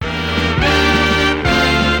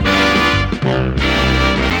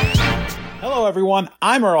everyone.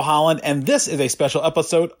 I'm Earl Holland, and this is a special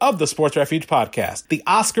episode of the Sports Refuge podcast. The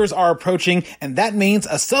Oscars are approaching, and that means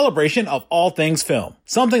a celebration of all things film.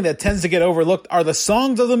 Something that tends to get overlooked are the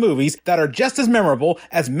songs of the movies that are just as memorable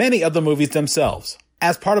as many of the movies themselves.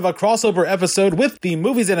 As part of a crossover episode with the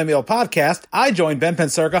Movies in a Meal podcast, I joined Ben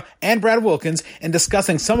Penserka and Brad Wilkins in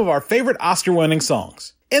discussing some of our favorite Oscar-winning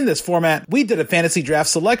songs. In this format, we did a fantasy draft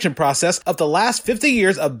selection process of the last 50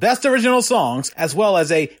 years of best original songs, as well as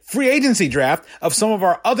a free agency draft of some of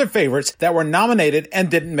our other favorites that were nominated and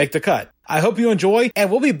didn't make the cut. I hope you enjoy, and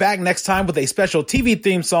we'll be back next time with a special TV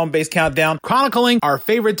theme song-based countdown chronicling our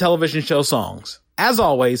favorite television show songs. As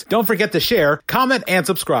always, don't forget to share, comment, and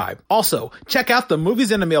subscribe. Also, check out the Movies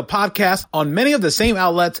in a Meal podcast on many of the same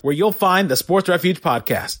outlets where you'll find the Sports Refuge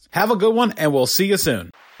podcast. Have a good one, and we'll see you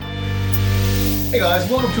soon. Hey guys,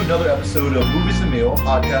 welcome to another episode of Movies in a Meal, a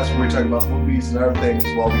podcast where we talk about movies and other things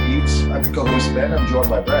while we eat. I'm your co-host Ben, I'm joined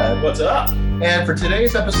by Brad. What's up? And for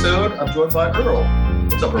today's episode, I'm joined by Earl.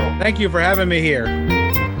 What's up, Earl? Thank you for having me here.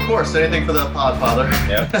 Of course, anything for the Podfather.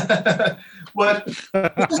 Yeah. But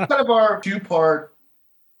this is kind of our two-part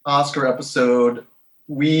Oscar episode.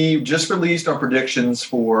 We just released our predictions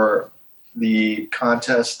for the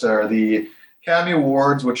contest, or the Academy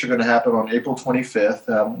Awards, which are going to happen on April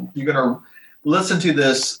 25th. You're going to listen to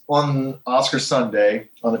this on Oscar Sunday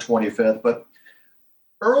on the 25th, but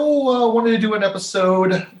Earl wanted to do an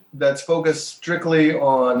episode that's focused strictly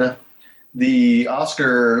on the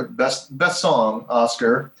Oscar best song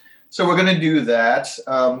Oscar. So we're going to do that.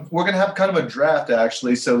 We're going to have kind of a draft,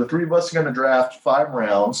 actually. So the three of us are going to draft 5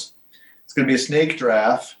 rounds. It's going to be a snake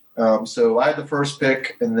draft. So I have the first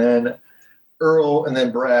pick, and then Earl, and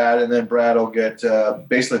then Brad will get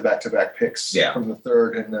basically back-to-back picks from the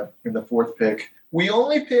third and the fourth pick. We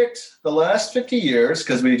only picked the last 50 years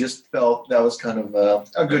because we just felt that was kind of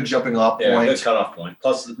a good jumping-off point. Yeah, good cutoff point.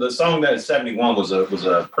 Plus, the song that is 71 was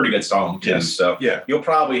a pretty good song, too. Yes. So you'll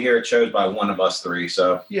probably hear it chose by one of us three.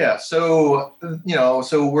 So so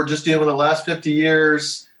we're just dealing with the last 50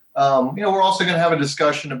 years. We're also going to have a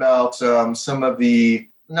discussion about some of the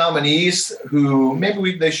nominees who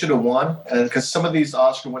maybe they should have won, and because some of these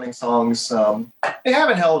Oscar-winning songs they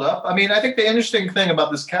haven't held up. I mean, I think the interesting thing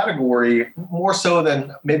about this category, more so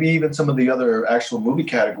than maybe even some of the other actual movie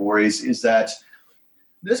categories, is that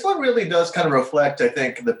this one really does kind of reflect, I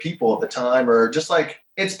think, the people at the time, or just like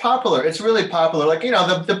it's popular. It's really popular. Like,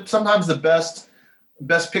 sometimes the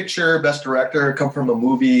best picture, best director come from a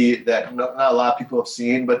movie that not a lot of people have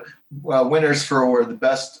seen, but winners for the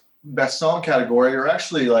best song category are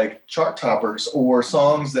actually like chart toppers, or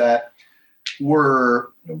songs that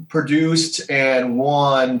were produced and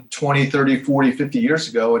won 20, 30, 40, 50 years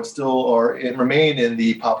ago and still remain in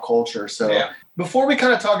the pop culture. So Before we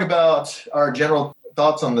kind of talk about our general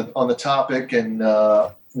thoughts on the topic and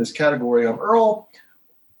this category, Earl,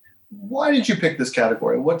 why did you pick this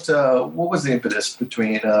category? What was the impetus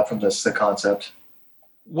from this concept?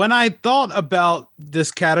 When I thought about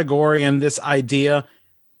this category and this idea,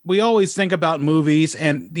 we always think about movies,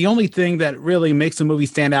 and the only thing that really makes a movie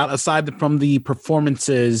stand out, aside from the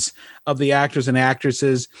performances of the actors and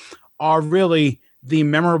actresses, are really the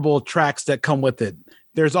memorable tracks that come with it.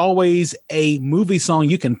 There's always a movie song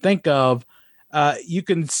you can think of. You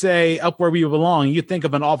can say Up Where We Belong. You think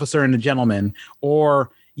of An Officer and a Gentleman, or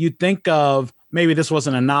you think of, maybe this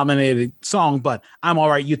wasn't a nominated song, but I'm All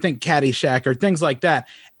Right. You think Caddyshack, or things like that.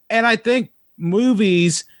 And I think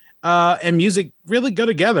movies and music really go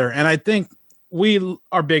together. And I think we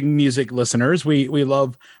are big music listeners. We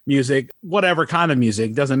love music, whatever kind of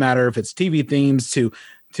music. Doesn't matter if it's TV themes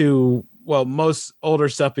to most older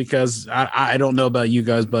stuff, because I don't know about you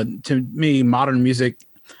guys, but to me, modern music,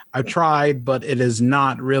 I've tried, but it is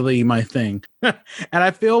not really my thing. And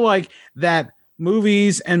I feel like that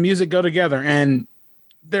movies and music go together, and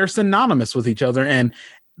they're synonymous with each other. And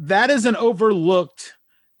that is an overlooked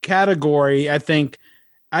category. I think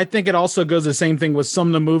it also goes the same thing with some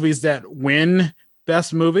of the movies that win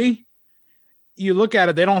Best Movie. You look at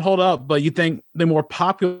it, they don't hold up, but you think the more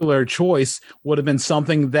popular choice would have been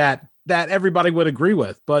something that everybody would agree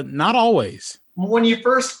with, but not always. When you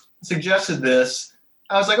first suggested this,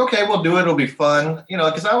 I was like, okay, we'll do it. It'll be fun.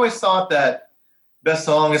 Because I always thought that Best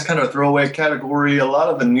Song is kind of a throwaway category. A lot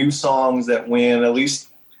of the new songs that win, at least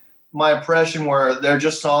my impression, were they're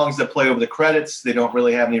just songs that play over the credits. They don't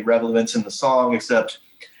really have any relevance in the song, except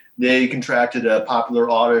they contracted a popular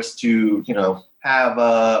artist to,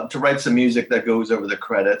 have to write some music that goes over the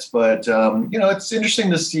credits. But, it's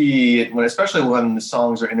interesting to see it, especially when the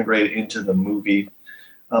songs are integrated into the movie.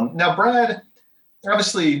 Now, Brad,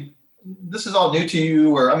 obviously, this is all new to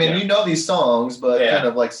you, or I mean, you know these songs, but kind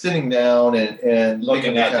of like sitting down and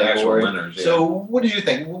looking at the actual winners. Yeah. So, what did you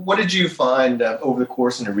think? What did you find over the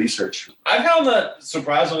course in your research? I found that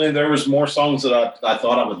surprisingly there was more songs that I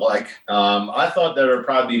thought I would like. I thought there would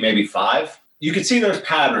probably be maybe 5. You can see there's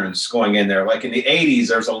patterns going in there. Like in the 80s,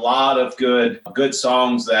 there's a lot of good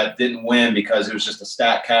songs that didn't win because it was just a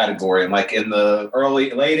stat category. And like in the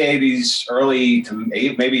late 80s, early to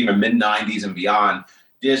maybe even mid 90s and beyond,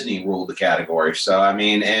 Disney ruled the category. So, I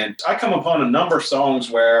mean, and I come upon a number of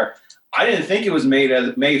songs where I didn't think it was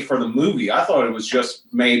made for the movie. I thought it was just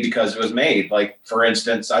made because it was made. Like, for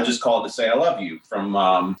instance, I just called to say I love you from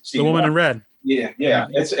The Woman in Red. Yeah.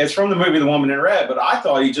 It's from the movie The Woman in Red, but I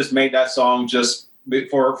thought he just made that song just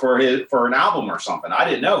for an album or something. I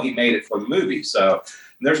didn't know he made it for the movie. So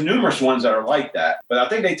there's numerous ones that are like that. But I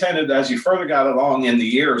think they tended, as you further got along in the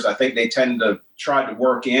years, I think they tend to try to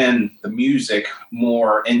work in the music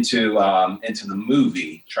more into the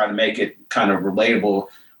movie, try to make it kind of relatable.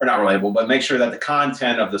 Or not relatable, but make sure that the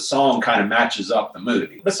content of the song kind of matches up the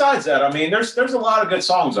movie. Besides that, I mean, there's a lot of good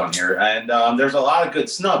songs on here, and there's a lot of good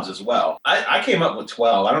snubs as well. I came up with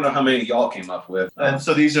 12. I don't know how many y'all came up with. And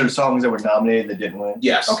so these are songs that were nominated that didn't win?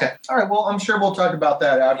 Yes. Okay. All right. Well, I'm sure we'll talk about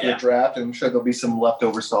that after the draft, and I'm sure there'll be some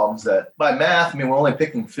leftover songs that, by math, I mean, we're only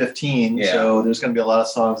picking 15, so there's going to be a lot of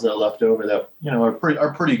songs that are left over that,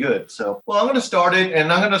 are pretty good. So, well, I'm going to start it,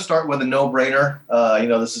 and I'm going to start with a no-brainer.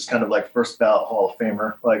 This is kind of like first ballot Hall of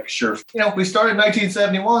Famer. Like, sure. We started in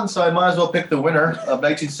 1971, so I might as well pick the winner of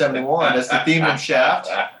 1971. That's the theme of Shaft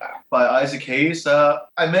by Isaac Hayes.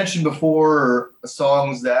 I mentioned before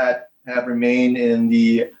songs that have remained in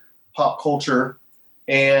the pop culture,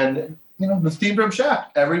 and the theme from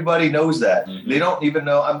Shaft. Everybody knows that. Mm-hmm. They don't even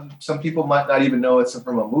know. Some people might not even know it's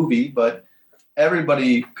from a movie, but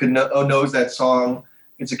everybody knows that song.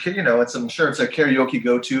 I'm sure it's a karaoke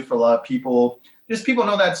go-to for a lot of people. Just people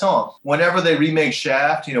know that song. Whenever they remake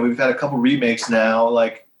Shaft, we've had a couple remakes now.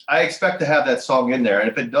 Like, I expect to have that song in there, and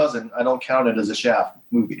if it doesn't, I don't count it as a Shaft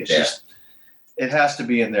movie. It's just, it has to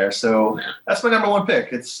be in there. So that's my number one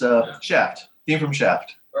pick. It's Shaft, theme from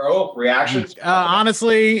Shaft. Earl, reactions?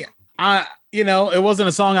 Honestly, it wasn't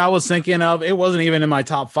a song I was thinking of. It wasn't even in my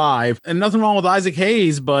top 5. And nothing wrong with Isaac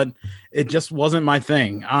Hayes, but it just wasn't my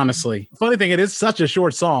thing, honestly. Funny thing, it is such a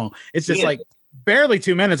short song. It's just like barely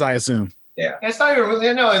 2 minutes, I assume. Yeah. It's not even really,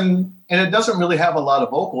 and it doesn't really have a lot of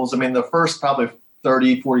vocals. I mean, the first probably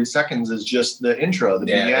 30, 40 seconds is just the intro, the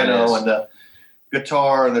piano and the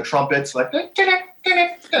guitar and the trumpets. Like, I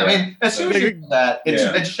mean, as soon as you do that,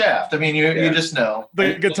 it's Shaft. I mean, you just know.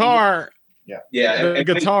 The guitar. The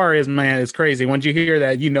guitar is crazy. Once you hear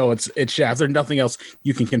that, it's Shaft. There's nothing else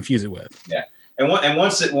you can confuse it with. Yeah. And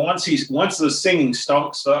once the singing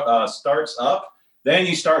starts up, then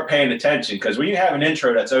you start paying attention, because when you have an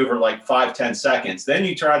intro that's over like 5-10 seconds, then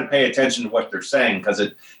you try to pay attention to what they're saying, because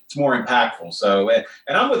it's more impactful. So,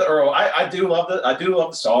 and I'm with Earl. I do love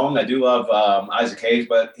the song. I do love Isaac Hayes,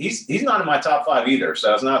 but he's not in my top 5 either.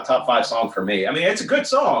 So it's not a top 5 song for me. I mean, it's a good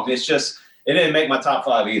song. It's just it didn't make my top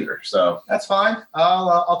 5 either. So that's fine.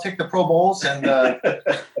 I'll take the Pro Bowls and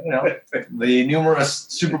the numerous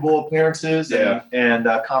Super Bowl appearances and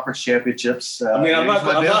conference championships. I'm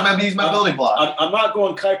my building block. I'm not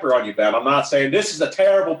going Kuiper on you, Ben. I'm not saying this is a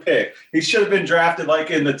terrible pick. He should have been drafted like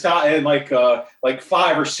in the top, in like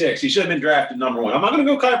 5 or 6. He should have been drafted number 1. I'm not going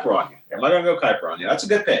to go Kuiper on you. That's a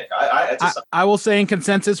good pick. I will say in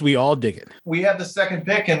consensus, we all dig it. We have the second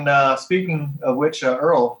pick, and speaking of which,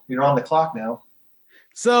 Earl, you're on the clock now.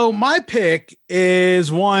 So my pick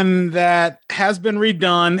is one that has been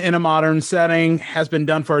redone in a modern setting, has been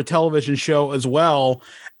done for a television show as well.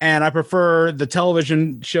 And I prefer the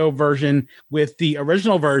television show version with the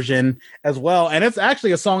original version as well. And it's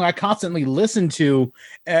actually a song I constantly listen to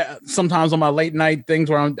sometimes on my late night things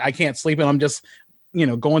where I can't sleep and I'm just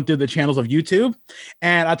going through the channels of YouTube.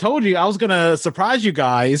 And I told you I was going to surprise you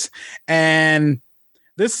guys. And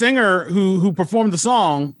this singer who performed the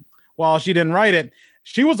song, while she didn't write it,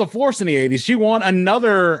 she was a force in the 80s. She won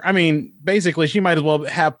another, basically she might as well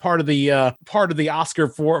have part of the Oscar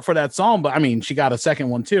for that song. But she got a second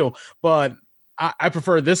one too. But I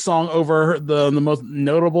prefer this song over the most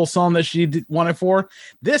notable song that she won it for.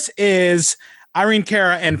 This is Irene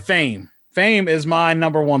Cara and Fame. Fame is my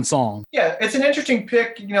number 1 song. Yeah, it's an interesting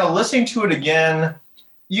pick. Listening to it again,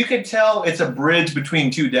 you can tell it's a bridge between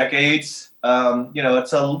 2 decades.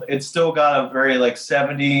 It's still got a very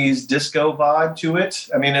 70s disco vibe to it.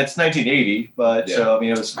 I mean, it's 1980, but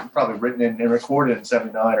it was probably written and recorded in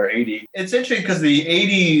 79 or 80. It's interesting because the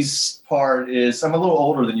 80s part is, I'm a little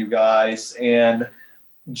older than you guys, and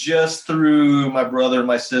just through my brother and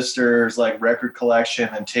my sister's like record collection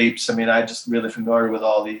and tapes. I mean, I just really familiar with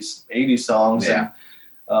all these 80s songs. Yeah.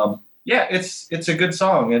 And it's a good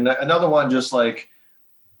song. And another one, just like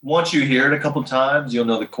once you hear it a couple times, you'll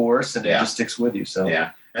know the chorus and it just sticks with you. So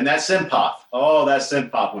yeah. And that synth pop. Oh, that synth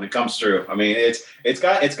pop when it comes through. I mean, it's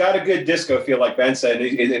got a good disco feel, like Ben said,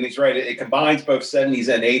 and he's right. It combines both 70s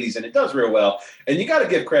and 80s, and it does real well. And you got to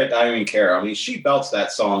give credit to Irene Cara. I mean, she belts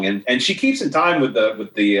that song, and she keeps in time with the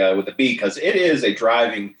beat, because it is a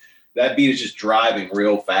driving. That beat is just driving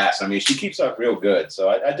real fast. I mean, she keeps up real good. So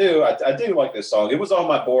I do like this song. It was on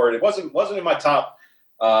my board. It wasn't in my top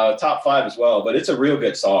 5 as well, but it's a real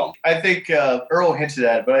good song. I think Earl hinted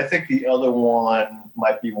at it, but I think the other one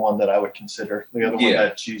might be one that I would consider. The other one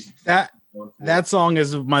that she's that song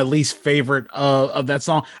is my least favorite of that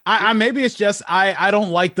song. I maybe it's just I don't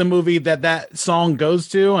like the movie that song goes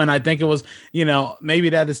to, and I think it was, maybe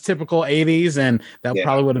that is typical 80s, and that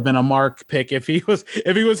probably would have been a Mark pick if he was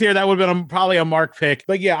here. That would have been probably a Mark pick.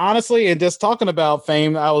 But yeah, honestly, and just talking about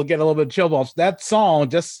Fame, I will get a little bit chill bumps. That song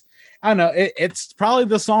just. I don't know. It's probably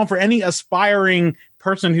the song for any aspiring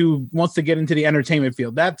person who wants to get into the entertainment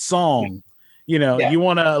field. That song, you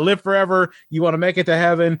want to live forever. You want to make it to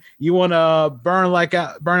heaven. You want to burn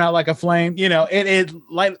out like a flame. It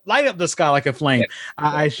light up the sky like a flame. Yeah.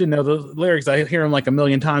 I should know the lyrics. I hear them like a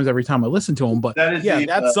million times every time I listen to them. But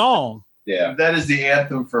that song. Yeah, that is the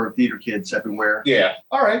anthem for theater kids everywhere. Yeah.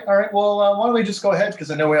 All right. Well, why don't we just go ahead,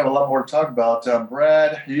 because I know we have a lot more to talk about.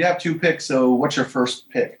 Brad, you have 2 picks, so what's your first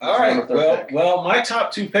pick? All right. Well, my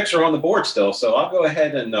top 2 picks are on the board still, so I'll go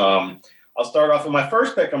ahead and I'll start off with my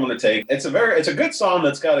first pick. I'm going to take. It's a good song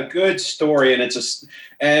that's got a good story,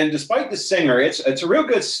 and despite the singer, it's a real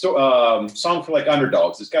good song for like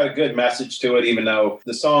underdogs. It's got a good message to it, even though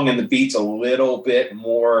the song and the beat's a little bit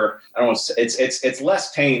more. I don't want to say, it's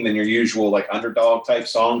less tame than your usual like underdog type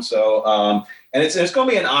song. So and it's going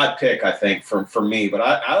to be an odd pick, I think, for me. But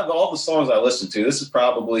out of all the songs I listen to, this is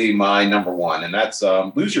probably my number one, and that's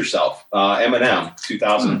 "Lose Yourself," Eminem,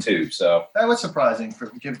 2002. So that was surprising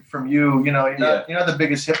from you. You're not the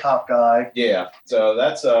biggest hip hop guy. Yeah. So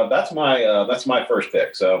that's my first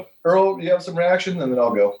pick. So Earl, do you have some reaction, and then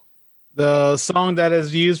I'll go. The song that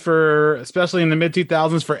is used for, especially in the mid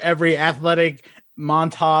 2000s, for every athletic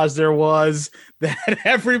montage there was, that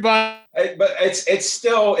everybody. But it's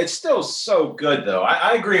still so good though.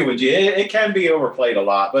 I agree with you. It can be overplayed a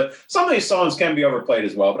lot, but some of these songs can be overplayed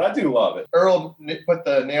as well. But I do love it. Earl put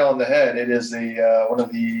the nail on the head. It is the one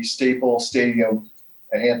of the staple stadium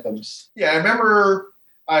anthems. Yeah, I remember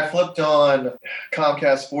I flipped on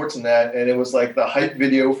Comcast Sports and it was like the hype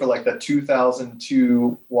video for like the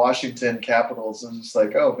 2002 Washington Capitals. It was just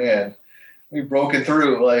like, oh man, we've broken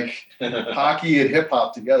through like hockey and hip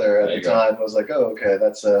hop together at the time. I was like, oh, okay,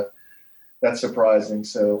 that's surprising.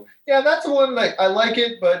 So yeah, that's the one I like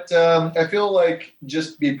it, but I feel like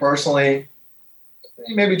just me personally,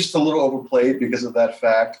 maybe just a little overplayed because of that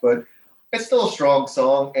fact, but it's still a strong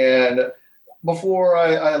song. And before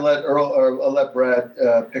I let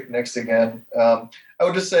Brad pick next again, I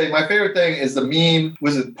would just say my favorite thing is the meme.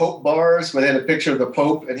 Was it Pope Bars, where they had a picture of the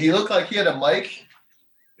Pope and he looked like he had a mic.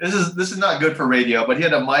 This is not good for radio, but he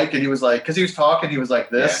had a mic and he was like, because he was talking, he was like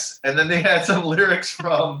this, and then they had some lyrics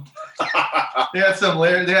from. They had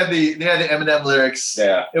the Eminem lyrics.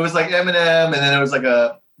 Yeah, it was like Eminem, and then it was like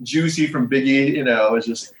a Juicy from Biggie. It was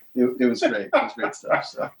just it was great. It was great stuff.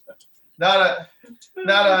 So not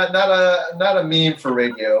a meme for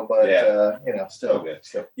radio, but still good.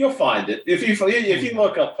 Still. You'll find it if you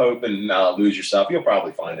look up Pope and Lose Yourself, you'll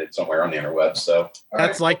probably find it somewhere on the interweb. So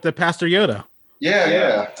that's like the Pastor Yoda.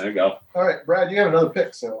 Yeah. There you go. All right, Brad, you have another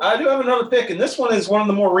pick. So I do have another pick, and this one is one of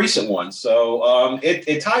the more recent ones. So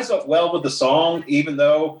it ties up well with the song, even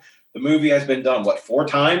though the movie has been done 4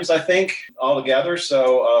 times, I think, altogether.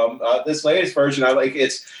 So this latest version, I like.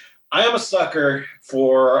 I am a sucker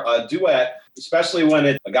for a duet, especially when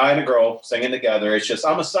it's a guy and a girl singing together. It's just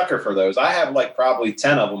I'm a sucker for those. I have probably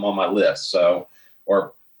 10 of them on my list. So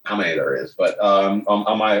or how many there is, but on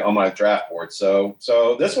my draft board. So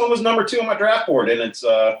this one was number 2 on my draft board, and it's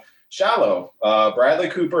Shallow, Bradley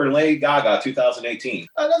Cooper and Lady Gaga, 2018.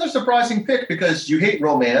 Another surprising pick because you hate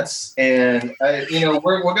romance, and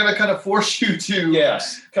we're going to kind of force you to.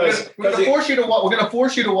 Yes, because we're going to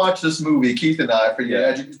force you to watch this movie, Keith and I, for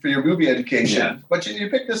your movie education. Yeah. But you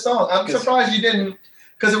picked this song. I'm surprised you didn't,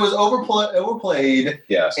 because it was overplayed.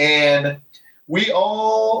 Yes, and we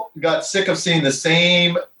all got sick of seeing the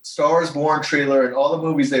same Stars Born trailer and all the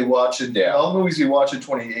movies they watch and all the movies we watched in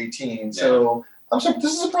 2018. Yeah. So this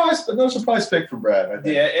is a surprise, but no surprise pick for Brad, I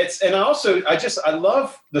think. Yeah, I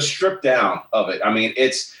love the stripped down of it. I mean,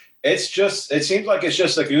 it's It's just, it seems like it's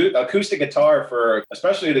just acoustic guitar for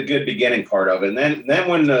especially the good beginning part of it. And then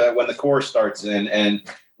when the chorus starts in, and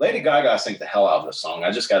Lady Gaga sings the hell out of the song,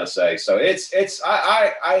 I just got to say. So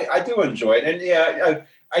I do enjoy it. And yeah,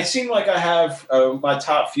 I seem like I have my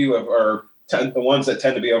top few the ones that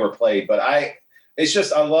tend to be overplayed, but it's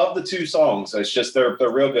just, I love the two songs. It's just, they're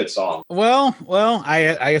real good songs. Well,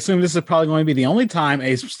 I assume this is probably going to be the only time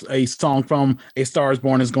a song from A Star Is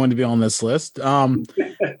Born is going to be on this list.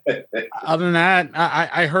 Other than that,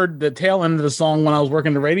 I heard the tail end of the song when I was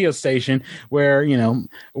working the radio station where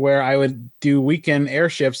I would do weekend air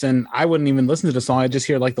shifts, and I wouldn't even listen to the song. I'd just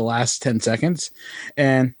hear like the last 10 seconds.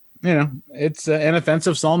 And, it's an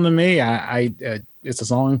offensive song to me. It's a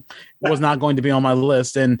song was not going to be on my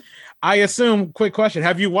list. And I assume, quick question,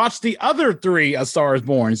 have you watched the other three A Star Is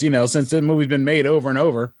Born, since the movie's been made over and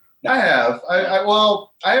over? I have. I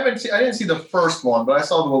didn't see the first one, but I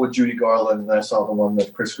saw the one with Judy Garland, and I saw the one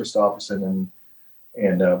with Chris Christopherson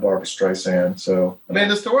and Barbara Streisand. So, I mean,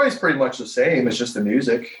 the story is pretty much the same. It's just the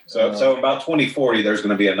music. So about 2040, there's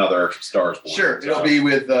going to be another Star Is Born. Sure. It'll be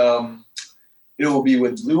with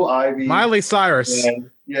Blue Ivy, Miley Cyrus.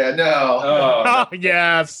 Yeah, no. Oh,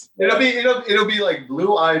 yes. It'll be like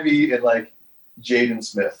Blue Ivy and like Jaden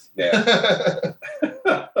Smith. Yeah.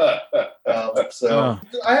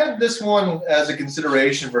 I had this one as a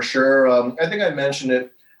consideration for sure. I think I mentioned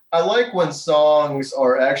it. I like when songs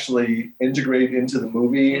are actually integrated into the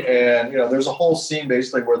movie, and there's a whole scene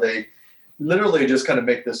basically where they literally just kind of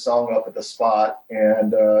make this song up at the spot,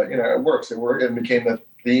 and it works. It became the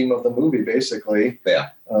theme of the movie basically. Yeah.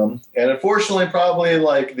 And unfortunately, probably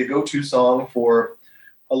like the go-to song for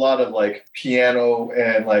a lot of like piano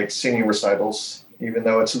and like singing recitals, even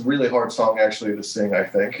though it's a really hard song actually to sing, I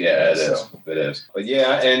think. Yeah, it is. It is. But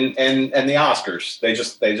yeah, and the Oscars, they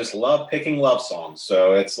just love picking love songs.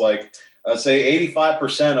 So it's like, I'd say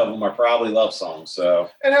 85% of them are probably love songs.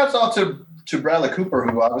 So, and hats off to Bradley Cooper,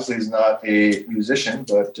 who obviously is not a musician,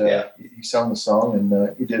 but he sung the song,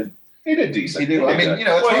 and he did. He did decent. He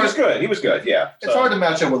was good. He was good. Yeah. It's hard to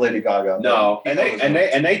match up with Lady Gaga. No, and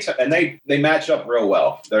they match up real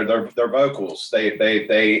well. Their vocals,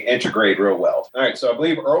 they integrate real well. All right, so I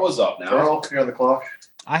believe Earl is up now. Earl, you're on the clock.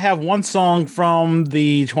 I have one song from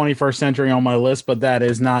the 21st century on my list, but that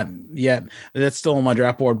is not yet. That's still on my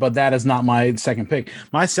draft board, but that is not my second pick.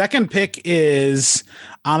 My second pick is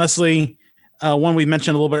honestly one we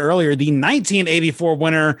mentioned a little bit earlier, the 1984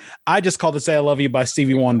 winner, I Just Called to Say I Love You by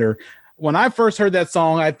Stevie Wonder. When I first heard that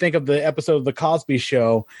song, I think of the episode of The Cosby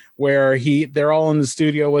Show where they're all in the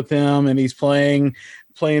studio with him and he's playing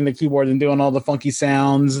the keyboard and doing all the funky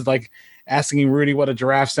sounds, like asking Rudy what a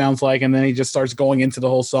giraffe sounds like, and then he just starts going into the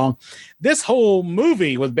whole song. This whole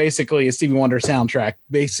movie was basically a Stevie Wonder soundtrack,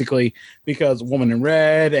 basically, because Woman in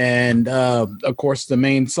Red and, of course, the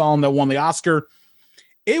main song that won the Oscar.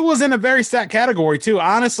 It was in a very stacked category, too.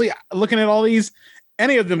 Honestly, looking at all these,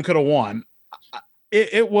 any of them could have won.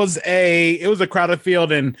 It was a crowded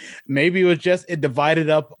field, and maybe it divided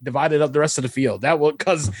up the rest of the field. That was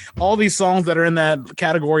because all these songs that are in that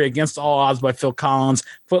category, Against All Odds by Phil Collins,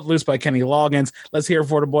 Footloose by Kenny Loggins, Let's Hear It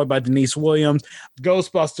for the Boy by Denise Williams,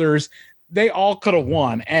 Ghostbusters, they all could have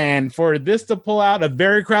won. And for this to pull out a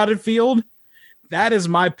very crowded field, that is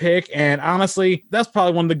my pick, and honestly, that's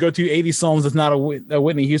probably one of the go-to 80s songs that's not a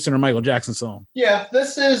Whitney Houston or Michael Jackson song. Yeah,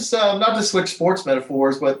 this is, not to switch sports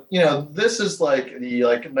metaphors, but, this is like the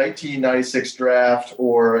 1996 draft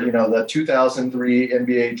or, the 2003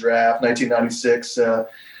 NBA draft, 1996,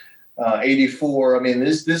 84. I mean,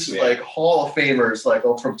 this is like Hall of Famers, like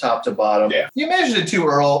from top to bottom. Yeah. You mentioned it too,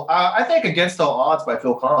 Earl. I think Against All Odds by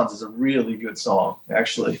Phil Collins is a really good song,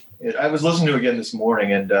 actually. I was listening to it again this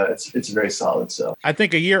morning, and it's very solid. So I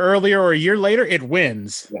think a year earlier or a year later, it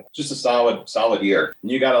wins. Yeah, just a solid year.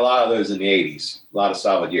 And you got a lot of those in the 80s, a lot of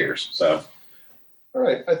solid years. So. All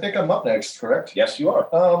right, I think I'm up next, correct? Yes, you are.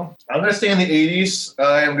 I'm going to stay in the 80s.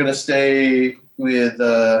 I am going to stay with,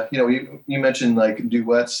 you mentioned like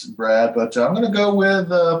duets, Brad, but I'm going to go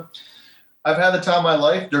with I've Had the Time of My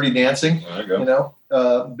Life, Dirty Dancing. There you go.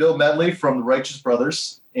 Bill Medley from the Righteous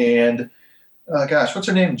Brothers. And, what's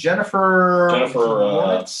her name? Jennifer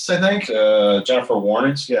Warnes, I think. Jennifer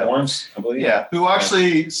Warnes. Yeah. Warnes, I believe. Yeah, who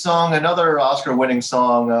actually sung another Oscar-winning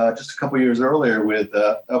song just a couple years earlier with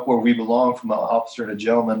Up Where We Belong from Officer and a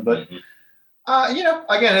Gentleman. But,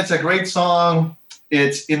 again, it's a great song.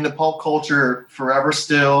 It's in the pulp culture forever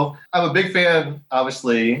still. I'm a big fan,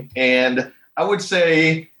 obviously, and I would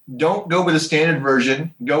say don't go with the standard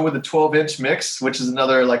version. Go with the 12-inch mix, which is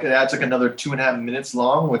another, it adds like another 2.5 minutes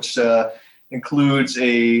long, which includes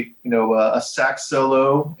a sax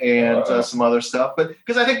solo and some other stuff. But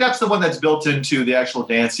because I think that's the one that's built into the actual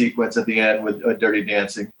dance sequence at the end with Dirty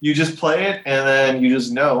Dancing. You just play it and then you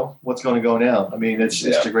just know what's going to go down. I mean, it's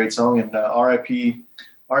a great song. And R.I.P.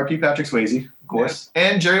 Patrick Swayze, of course,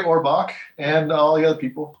 and Jerry Orbach and all the other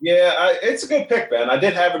people. Yeah, it's a good pick, Ben. I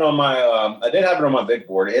did have it on my big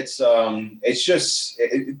board. It's just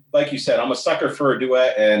like you said, I'm a sucker for a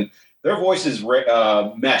duet, and their voices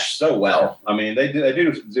mesh so well. I mean, they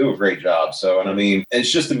do a great job. So, and I mean, it's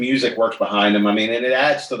just the music works behind them. I mean, and it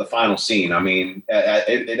adds to the final scene. I mean,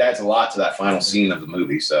 it adds a lot to that final scene of the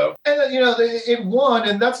movie. So, and it won,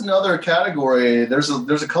 and that's another category. There's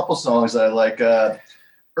a couple songs that I like.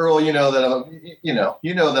 Earl,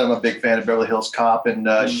 that I'm a big fan of Beverly Hills Cop and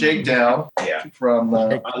Shakedown. Yeah, from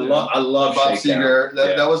I love Bob Seger.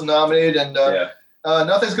 That was nominated, and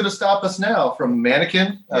Nothing's Gonna Stop Us Now from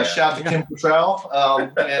Mannequin. Shout to Kim Cattrall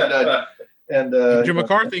and Jim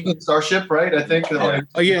McCarthy. Starship, right? I think. And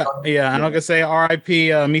I'm gonna say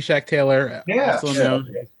R.I.P. Meshach Taylor. Also known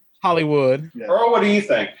Hollywood. Yeah. Earl, what do you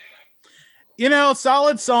think?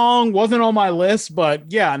 Solid song, wasn't on my list, but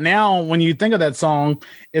yeah, now when you think of that song,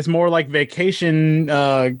 it's more like vacation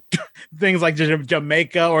things like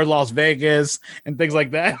Jamaica or Las Vegas and things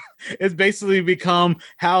like that. It's basically become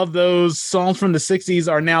how those songs from the 60s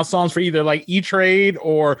are now songs for either like E-Trade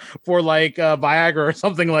or for like Viagra or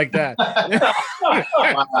something like that.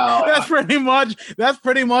 Wow. That's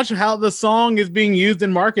pretty much how the song is being used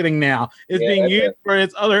in marketing now. It's being used for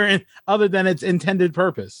its other than its intended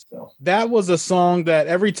purpose. So that was a song that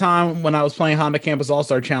every time when I was playing Honda Campus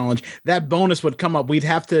All-Star Challenge, that bonus would come up. We'd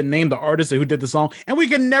have to name the artist who did the song, and we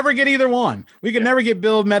could never get either one. We could never get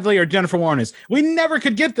Bill Medley or Jennifer Warnes. We never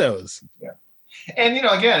could get those. Yeah. And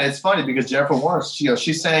again, it's funny because Jennifer Warnes,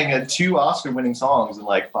 she sang 2 Oscar-winning songs in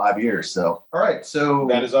like 5 years. So, all right, so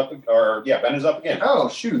Ben is up again. Oh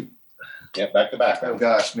shoot! Yeah, back to back. Oh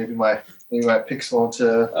gosh, maybe my picks won't.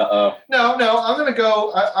 No, I'm gonna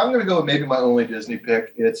go with maybe my only Disney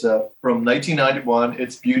pick. It's from 1991.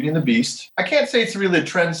 It's Beauty and the Beast. I can't say it's really a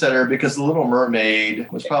trendsetter because The Little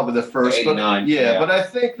Mermaid was probably the first. 89. But I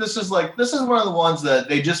think this is one of the ones that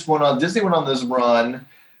they just Disney went on this run.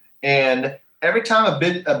 And every time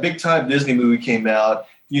a big time Disney movie came out,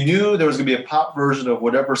 you knew there was going to be a pop version of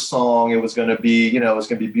whatever song it was going to be. It was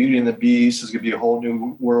going to be Beauty and the Beast. It was going to be a whole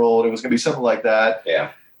new world. It was going to be something like that.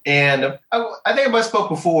 Yeah. And I think I spoke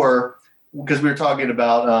before because we were talking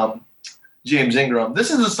about James Ingram.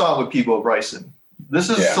 This is a song with Peabo Bryson.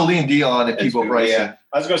 This is Celine Dion and Peabo Bryson. Yeah.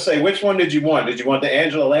 I was going to say, which one did you want? Did you want the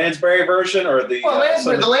Angela Lansbury version or the? Well,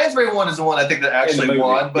 the Lansbury one is the one I think that actually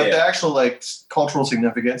won, but the actual cultural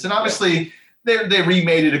significance, and obviously they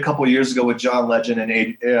remade it a couple of years ago with John Legend and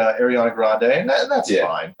Ariana Grande, and that's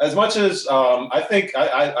fine. As much as I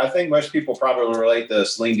think most people probably relate the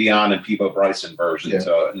Celine Dion and Peabo Bryson version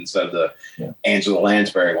instead of the Angela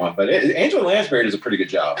Lansbury one, but Angela Lansbury does a pretty good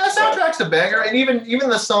job. And the soundtrack's a banger, and even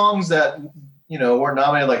the songs that were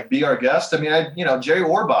nominated, like Be Our Guest. I mean, Jerry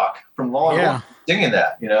Orbach from Law and Order singing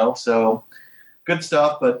that, so good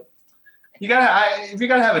stuff. But if you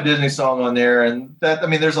gotta have a Disney song on there, and that, I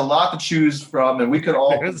mean, there's a lot to choose from, and we could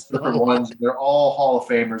all pick different ones. They're all Hall of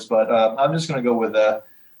Famers, but I'm just gonna go with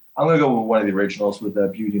one of the originals with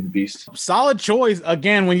Beauty and the Beast. Solid choice.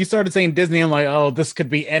 Again, when you started saying Disney, I'm like, oh, this could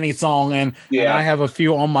be any song, and I have a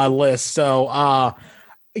few on my list. So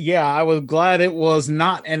I was glad it was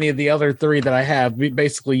not any of the other 3 that I have.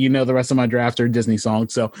 Basically, the rest of my draft are Disney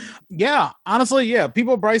songs. So, honestly,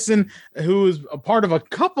 Peabo Bryson, who is a part of a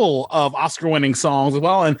couple of Oscar-winning songs as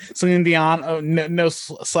well, and Celine Dion, no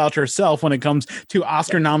slouch herself when it comes to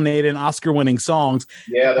Oscar-nominated and Oscar-winning songs.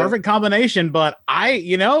 Yeah, perfect combination. But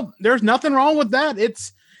there's nothing wrong with that.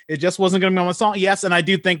 It just wasn't going to be on my song. Yes, and I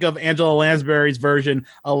do think of Angela Lansbury's version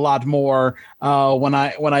a lot more when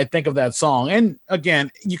I think of that song. And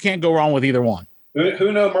again, you can't go wrong with either one.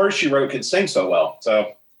 Who knows? Murder, She Wrote could sing so well.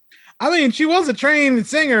 So, I mean, she was a trained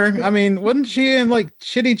singer. I mean, wasn't she in like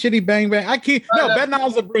Chitty Chitty Bang Bang? Bed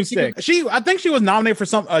Knobs a Broomstick. I think she was nominated for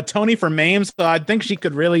some Tony for Mame. So I think she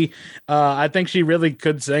could really,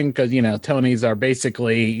 could sing because Tonys are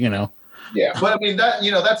basically Yeah, but I mean that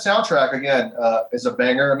that soundtrack again is a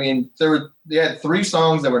banger. I mean, they had 3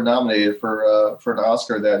 songs that were nominated for an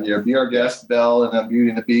Oscar that year: "Be Our Guest," "Belle," and then "Beauty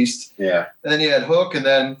and the Beast." Yeah, and then you had "Hook," and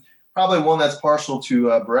then probably one that's partial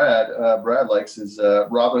to Brad. Brad likes is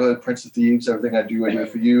 "Robin Hood," "Prince of Thieves," "Everything I Do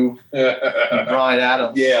for You," and Bryan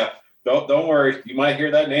Adams. Yeah, don't worry, you might hear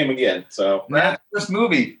that name again. So Brad's first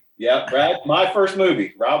movie. Yeah, Brad, my first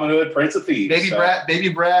movie, Robin Hood, Prince of Thieves. Baby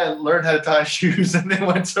Brad learned how to tie shoes and then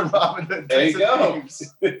went to Robin Hood. There you go.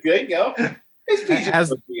 There you go. It's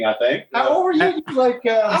PG-13, I think. How old were you? You were like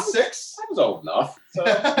six? I was old enough. So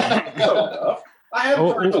I was old enough. I had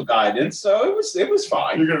parental guidance, so it was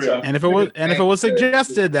fine. And if it was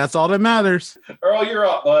suggested, that's all that matters. Earl, you're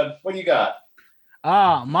up, bud. What do you got?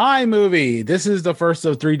 My movie. This is the first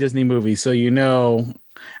of 3 Disney movies, so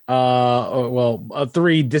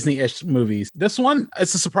three Disney-ish movies. This one,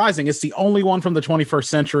 it's surprising. It's the only one from the 21st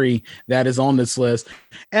century that is on this list,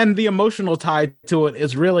 and the emotional tie to it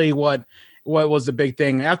is really what was the big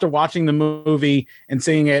thing. After watching the movie and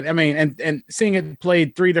seeing it, I mean, and seeing it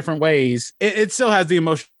played 3 different ways, it still has the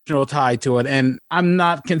emotional tie to it. And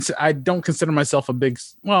I don't consider myself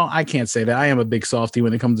I can't say that. I am a big softie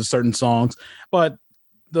when it comes to certain songs, but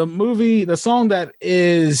the song that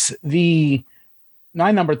is my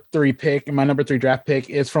number 3 pick and my number 3 draft pick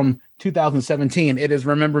is from 2017. It is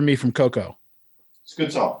Remember Me from Coco. It's a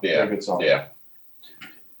good song. Yeah. Very good song. Yeah.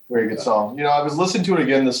 Very good song. You know, I was listening to it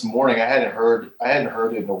again this morning. I hadn't heard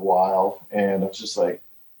it in a while, and I was just like,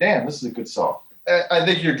 damn, this is a good song. I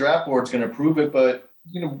think your draft board's going to prove it, but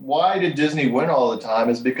you know, why did Disney win all the time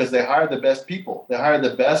is because they hire the best people. They hire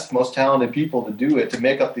the best, most talented people to do it, to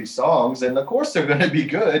make up these songs. And of course they're going to be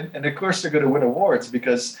good. And of course they're going to win awards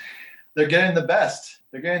because they're getting the best.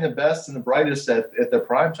 They're getting the best and the brightest at their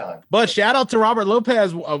prime time. But shout out to Robert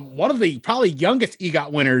Lopez, one of the probably youngest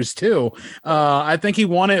EGOT winners too. I think he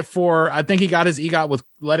won it I think he got his EGOT with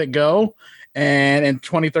Let It Go. And in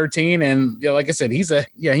 2013, and like I said,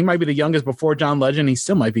 he might be the youngest before John Legend. He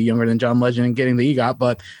still might be younger than John Legend in getting the EGOT,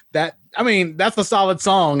 but that's a solid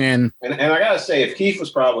song. And I gotta say, if Keith was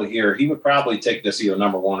probably here, he would probably take this either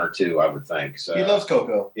number 1 or 2, I would think. So he loves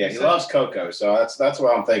Coco. Yeah, he loves Coco. So that's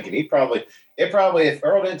what I'm thinking. If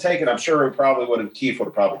Earl didn't take it, I'm sure Keith would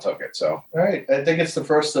have probably took it. So all right, I think it's the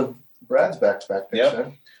first of Brad's back-to-back picks.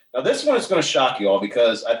 Yep. Now this one is going to shock you all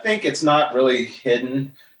because I think it's not really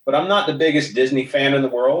hidden. But I'm not the biggest Disney fan in the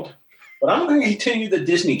world. But I'm going to continue the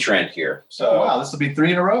Disney trend here. So wow, this will be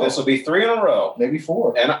 3 in a row. This will be 3 in a row. Maybe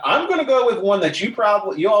 4. And I'm going to go with one that you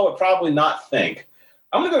all would probably not think.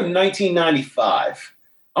 I'm going to go 1995.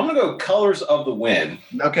 I'm going to go Colors of the Wind.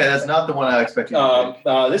 Okay, that's not the one I expected. I'm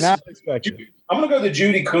going to go the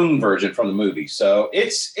Judy Kuhn version from the movie. So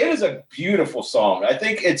it is a beautiful song. I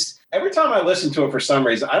think every time I listen to it for some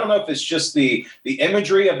reason, I don't know if it's just the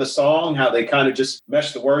imagery of the song, how they kind of just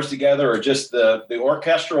mesh the words together, or just the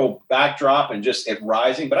orchestral backdrop and just it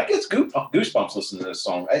rising. But I get goosebumps listening to this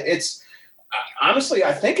song. Honestly,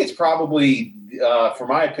 I think it's probably, for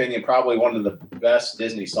my opinion, probably one of the best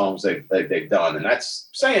Disney songs they've done. And that's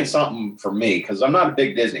saying something for me because I'm not a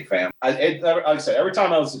big Disney fan. Like I say, every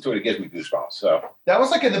time I listen to it, it gives me goosebumps. So that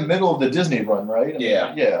was like in the middle of the Disney run, right?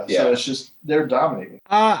 Yeah. So it's just, they're dominating.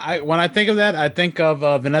 When I think of that, I think of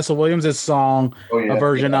Vanessa Williams' song, a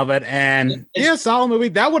version of it. And solid movie.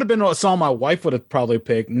 That would have been a song my wife would have probably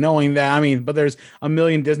picked, knowing that. I mean, but there's a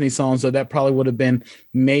million Disney songs, so that probably would have been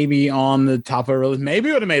maybe on the top of her list. Maybe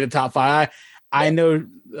it would have made a top 5. I know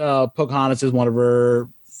Pocahontas is one of her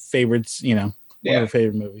favorites, one of her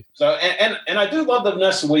favorite movies. So, and I do love the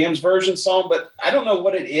Vanessa Williams version song, but I don't know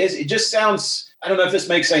what it is. It just sounds, I don't know if this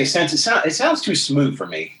makes any sense. It sounds too smooth for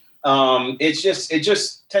me. It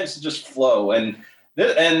just tends to just flow. And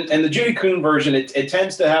the Judy Kuhn version, it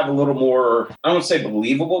tends to have a little more, I don't want to say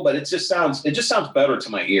believable, but it just sounds better to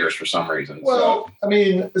my ears for some reason. Well, I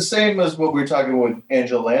mean, the same as what we were talking with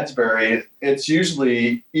Angela Lansbury. It's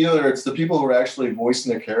usually either it's the people who are actually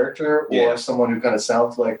voicing the character or someone who kind of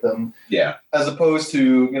sounds like them. Yeah. As opposed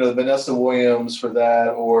to, Vanessa Williams for that,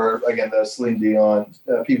 or again, the Celine Dion,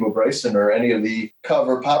 Peabo Bryson, or any of the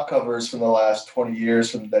pop covers from the last 20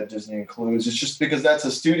 years that Disney includes. It's just because that's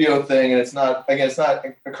a studio thing and it's not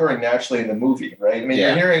occurring naturally in the movie, right? I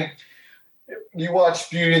mean, you watch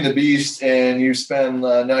Beauty and the Beast and you spend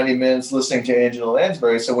 90 minutes listening to Angela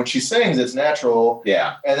Lansbury. So when she sings, it's natural.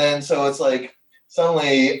 Yeah. And then, so it's like,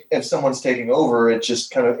 suddenly if someone's taking over, it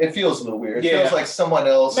just it feels a little weird. It feels like someone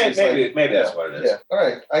else. Maybe that's what it is. Yeah. All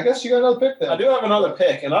right. I guess you got another pick then. I do have another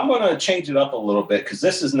pick, and I'm going to change it up a little bit because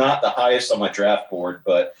this is not the highest on my draft board,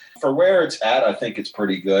 but for where it's at, I think it's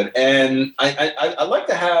pretty good. And I like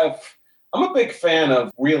to have, I'm a big fan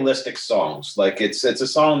of realistic songs. Like it's a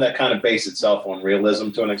song that kind of bases itself on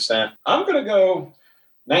realism to an extent. I'm going to go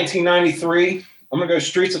 1993. I'm going to go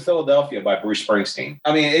Streets of Philadelphia by Bruce Springsteen.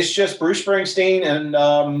 I mean, it's just Bruce Springsteen and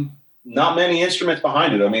not many instruments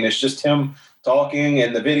behind it. I mean, it's just him talking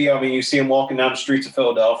and the video. I mean, you see him walking down the streets of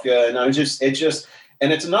Philadelphia. And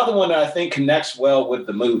and it's another one that I think connects well with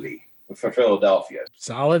the movie for Philadelphia.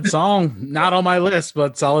 Solid song. Not on my list,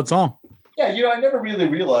 but solid song. Yeah, I never really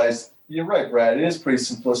realized You're right, Brad. It is pretty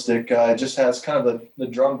simplistic. It just has kind of the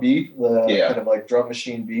drum beat, kind of like drum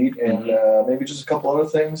machine beat, and maybe just a couple other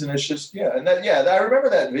things. And it's just I remember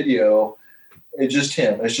that video. It's just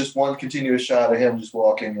him. It's just one continuous shot of him just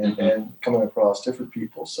walking and coming across different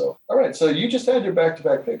people. So, all right. So you just had your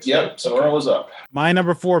back-to-back picks. Yep. Right? So Earl is up. My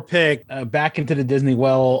number 4 pick, back into the Disney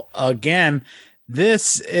well again.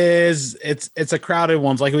 This is it's a crowded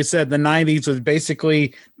one. Like we said, the 90s was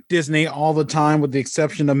basically Disney all the time, with the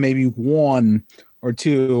exception of maybe 1 or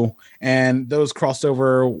 2, and those crossed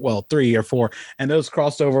over. Well, 3 or 4, and those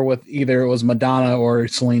crossed over with either it was Madonna or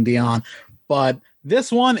Celine Dion, but.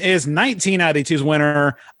 This one is 1992's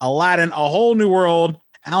winner, Aladdin, A Whole New World.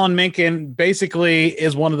 Alan Menken basically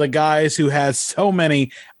is one of the guys who has so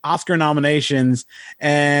many Oscar nominations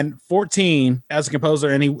and 14 as a composer,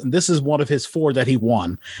 and this is one of his 4 that he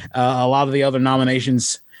won. A lot of the other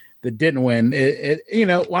nominations that didn't win,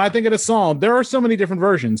 when I think of the song, there are so many different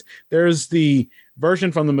versions. There's the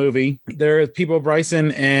version from the movie. There is Peabo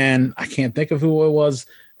Bryson, and I can't think of who it was.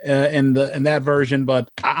 In that version, but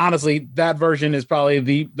honestly, that version is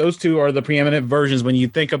probably those 2 are the preeminent versions when you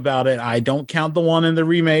think about it. I don't count the one in the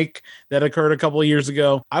remake that occurred a couple of years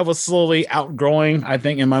ago. I was slowly outgrowing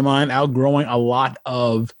a lot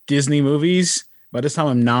of Disney movies. By this time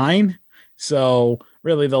I'm 9. So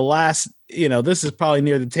really the last, this is probably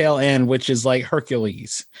near the tail end, which is like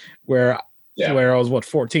Hercules, where I was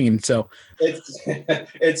 14. So it's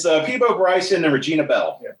Peabo Bryson and Regina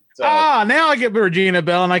Bell. Yeah. So, now I get Regina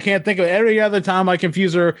Bell, and I can't think of every other time I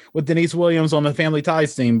confuse her with Denise Williams on the Family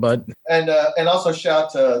Ties theme. But and also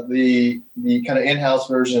shout to the kind of in-house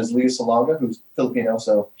version is Lea Salonga, who's Filipino.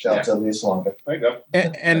 So shout out to Lea Salonga. There you go.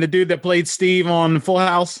 And the dude that played Steve on Full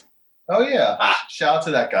House. Oh yeah, shout out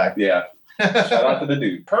to that guy. Yeah. Shout out to the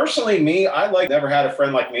dude. Personally, I Never Had a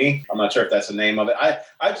Friend Like Me. I'm not sure if that's the name of it.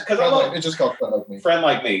 It's just called Friend Like Me. Friend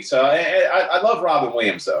Like Me. So I love Robin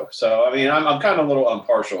Williams though. So I mean, I'm kind of a little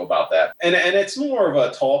impartial about that. And it's more of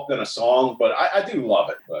a talk than a song, but I do love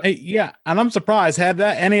it. But. Hey, yeah, and I'm surprised. Had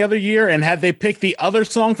that any other year, and had they picked the other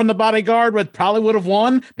song from The Bodyguard, which probably would have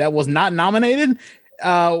won, that was not nominated.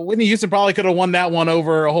 Whitney Houston probably could have won that one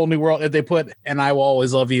over A Whole New World if they put "And I Will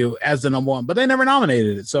Always Love You" as the number 1, but they never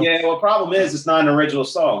nominated it. So yeah, well, problem is it's not an original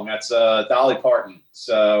song. That's Dolly Parton.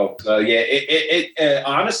 So yeah, it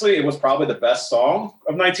honestly, it was probably the best song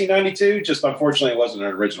of 1992. Just unfortunately, it wasn't an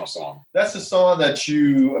original song. That's the song that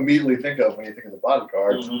you immediately think of when you think of The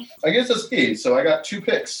Bodyguard. Mm-hmm. I guess that's me. So I got 2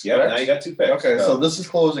 picks. Yeah, now you got 2 picks. Okay, so this is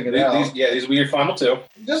closing it out. These will be your final 2.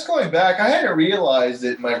 Just going back, I hadn't realized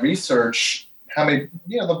it in my research how many,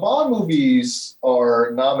 the Bond movies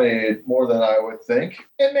are nominated more than I would think.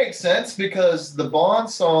 It makes sense because the Bond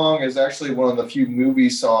song is actually one of the few movie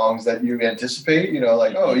songs that you anticipate,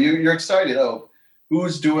 you're excited. Oh,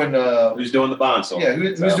 who's doing the Bond song? Yeah,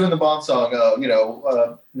 who's doing the Bond song?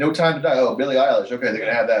 No Time to Die. Oh, Billie Eilish. Okay, they're going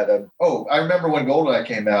to have that. I remember when GoldenEye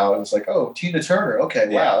came out, it was like, oh, Tina Turner. Okay,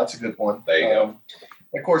 wow, that's a good one. There you go.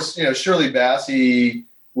 Of course, Shirley Bassey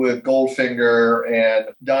with Goldfinger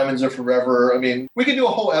and Diamonds Are Forever. I mean, we could do a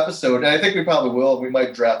whole episode, and I think we probably will. We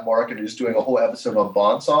might draft Mark into just doing a whole episode on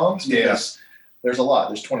Bond songs because there's a lot.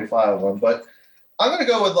 There's 25 of them. But I'm going to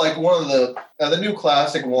go with like one of the new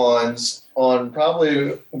classic ones on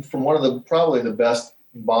probably the best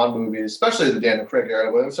Bond movies, especially the Daniel Craig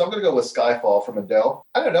era. So I'm going to go with Skyfall from Adele.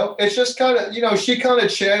 I don't know. It's just kind of, she kind of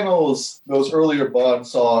channels those earlier Bond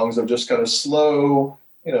songs of just kind of slow.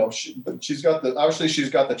 She's got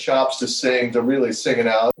the chops to really sing it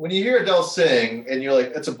out. When you hear Adele sing and you're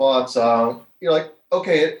like, it's a Bond song, you're like,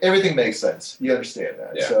 okay, everything makes sense. You understand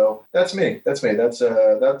that. Yeah. So that's me. That's my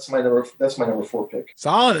number 4 pick.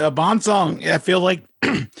 Solid, a Bond song. I feel like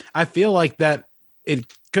that it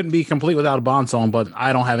couldn't be complete without a Bond song, but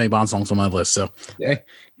I don't have any Bond songs on my list. So hey,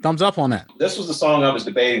 thumbs up on that. This was the song I was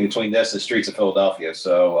debating between this and Streets of Philadelphia.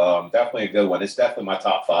 So definitely a good one. It's definitely my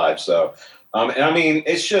top 5. So. And I mean,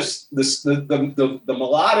 it's just the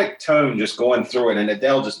melodic tone just going through it, and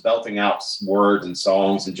Adele just belting out words and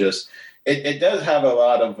songs, and just it does have a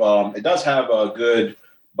lot of it does have a good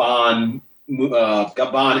Bond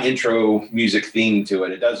intro music theme to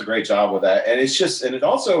it. It does a great job with that, and it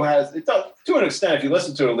also has to an extent. If you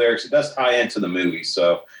listen to the lyrics, it does tie into the movie,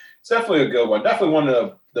 so it's definitely a good one. Definitely one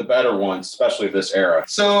of the better ones, especially this era.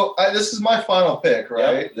 So this is my final pick,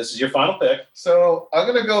 right? Yep, this is your final pick. So I'm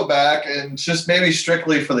going to go back and just maybe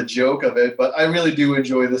strictly for the joke of it, but I really do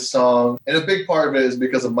enjoy this song. And a big part of it is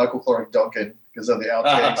because of Michael Clarke Duncan, because of the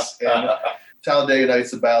outtakes. And Talladega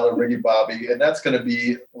Nights, The Ballad of Ricky Bobby. And that's going to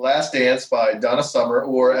be Last Dance by Donna Summer,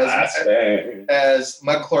 or as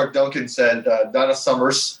Michael Clarke Duncan said, Donna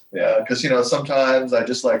Summers. Because, sometimes I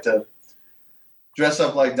just like to dress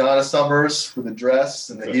up like Donna Summers with the dress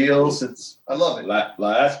and the heels. I love it.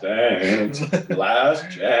 Last dance,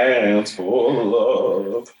 last chance for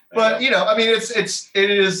love. But I mean, it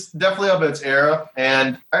is definitely of its era,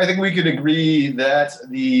 and I think we could agree that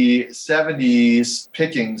the '70s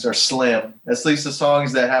pickings are slim. At least the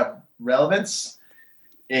songs that have relevance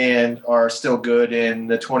and are still good in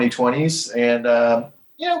the 2020s. And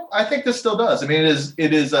I think this still does. I mean,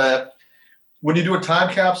 it is a when you do a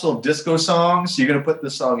time capsule of disco songs, you're going to put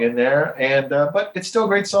this song in there, and but it's still a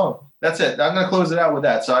great song. That's it. I'm going to close it out with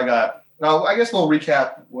that. So I guess we'll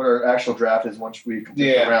recap what our actual draft is once we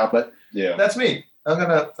complete the round. But that's me. I'm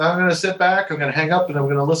gonna sit back. I'm gonna hang up, and I'm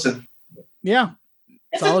gonna listen. Yeah,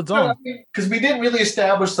 solid song. Because we didn't really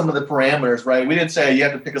establish some of the parameters, right? We didn't say you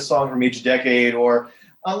have to pick a song from each decade, or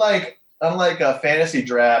unlike a fantasy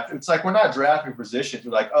draft, it's like we're not drafting positions.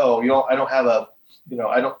 We're like, oh, I don't have a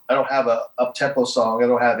up tempo song. I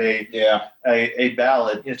don't have a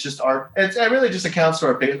ballad. It's just it really just accounts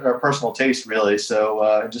for our personal taste, really.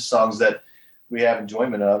 So just songs that we have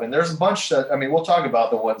enjoyment of. And there's a bunch that we'll talk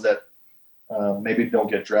about the ones that maybe don't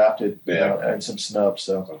get drafted, and some snubs.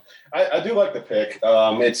 So I do like the pick.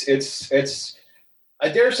 It's I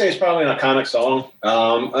dare say it's probably an iconic song,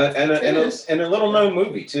 and a little known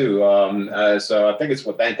movie too. So I think it's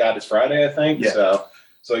Thank God It's Friday. I think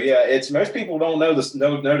So yeah, it's most people don't know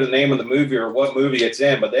the name of the movie or what movie it's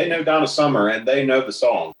in, but they know Donna Summer and they know the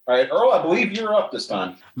song. All right, Earl, I believe you're up this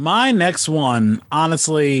time. My next one,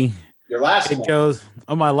 honestly, your last one.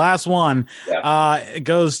 My last one. Yeah. It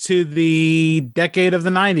goes to the decade of the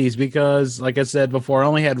 90s because, like I said before, I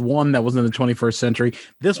only had one that was in the 21st century.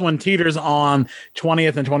 This one teeters on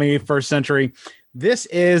 20th and 21st century. This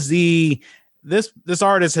is This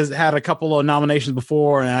artist has had a couple of nominations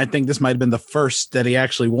before, and I think this might have been the first that he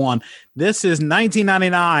actually won. This is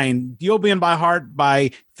 1999, You'll Be In My Heart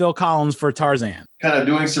by Phil Collins for Tarzan. Kind of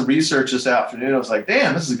doing some research this afternoon, I was like,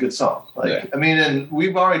 damn, this is a good song. And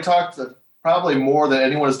we've already talked probably more than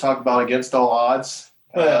anyone has talked about Against All Odds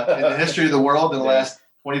in the history of the world in the last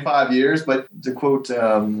 25 years. But to quote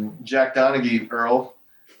Jack Donaghy, Earl,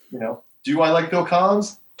 do I like Phil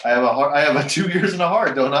Collins? I have a heart. I have 2 ears and a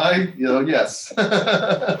heart, don't I? Yes.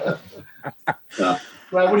 Brad,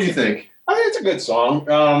 what do you think? I think it's a good song.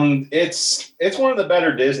 It's one of the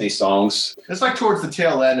better Disney songs. It's like towards the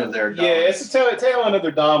tail end of their dominance. Yeah, it's the tail end of their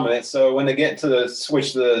dominance. So when they get to the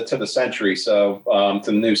switch to the century, to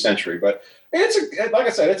the new century, but like I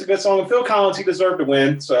said, it's a good song. And Phil Collins, he deserved to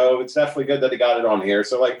win, so it's definitely good that he got it on here.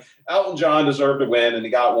 So like Elton John deserved to win, and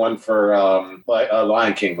he got one for a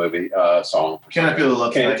Lion King movie song. Can I Feel the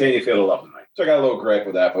Love Tonight? Can You Feel the Love Tonight? So I got a little gripe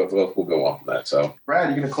with that, but we'll go on from that. So Brad,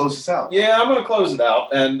 you're gonna close this out? Yeah, I'm gonna close it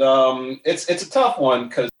out, and it's a tough one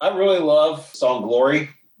because I really love the song "Glory"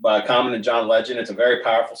 by Common and John Legend. It's a very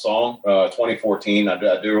powerful song. 2014,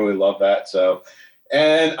 I do really love that. So.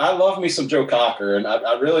 And I love me some Joe Cocker, and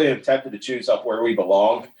I really am tempted to choose Up Where We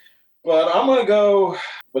Belong. But I'm going to go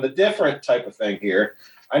with a different type of thing here.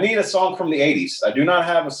 I need a song from the 80s. I do not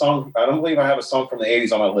have a song. I don't believe I have a song from the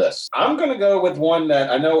 80s on my list. I'm going to go with one that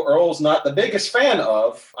I know Earl's not the biggest fan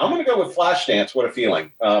of. I'm going to go with Flashdance, What a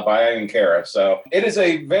Feeling by Ian Cara. So it is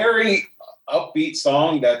a very upbeat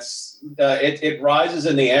song that's it rises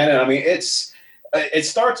in the end. And it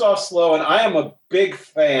starts off slow, and I am a big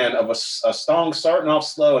fan of a song starting off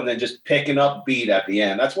slow and then just picking up beat at the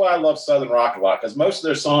end. That's why I love Southern rock a lot, because most of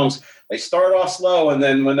their songs, they start off slow, and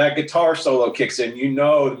then when that guitar solo kicks in,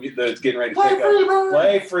 that it's getting ready to pick up.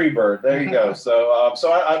 Play Freebird. There you go. So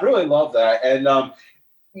I really love that. And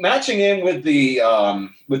matching in with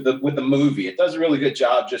the movie, it does a really good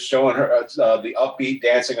job just showing her the upbeat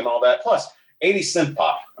dancing and all that. Plus, 80s synth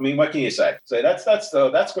pop. I mean, what can you say? So that's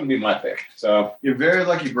going to be my pick. So you're very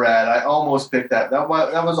lucky, Brad. I almost picked that. That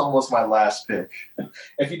was almost my last pick.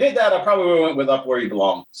 If you did that, I probably would have went with Up Where You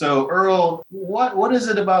Belong. So Earl, what is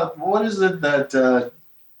it that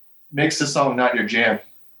makes the song not your jam?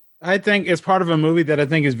 I think it's part of a movie that I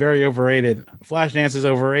think is very overrated. Flashdance is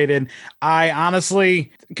overrated. I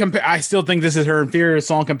honestly I still think this is her inferior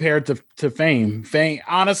song compared to Fame. Fame,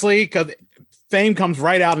 honestly, because Fame comes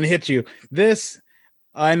right out and hits you. This,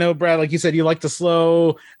 I know, Brad, like you said, you like the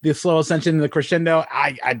slow ascension, the crescendo.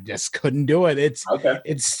 I just couldn't do it.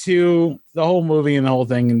 It's too, the whole movie and the whole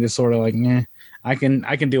thing, and just sort of like, I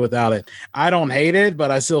can do without it. I don't hate it, but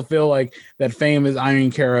I still feel like that Fame is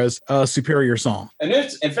Ian Cara's superior song. And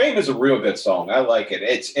Fame is a real good song. I like it.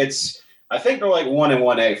 It's I think they're like 1 and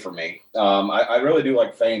 1A for me. I really do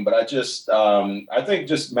like Fame, but I think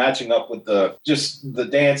just matching up with the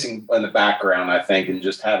dancing in the background, I think, and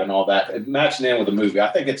just having all that matching in with the movie,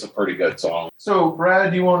 I think it's a pretty good song. So,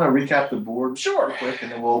 Brad, do you want to recap the board? Sure. Real quick, and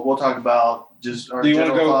then we'll talk about just our Do you want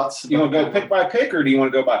to general go? thoughts? You want to go about pick by pick, or do you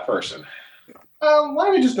want to go by person? why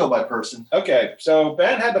don't we just go by person? Okay, so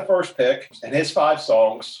Ben had the first pick, and his 5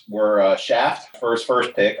 songs were Shaft for his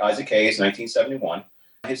first pick, Isaac Hayes, 1971.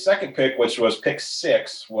 His second pick, which was pick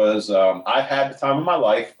 6, was I've Had the Time of My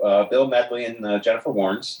Life, Bill Medley and Jennifer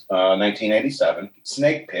Warnes, 1987.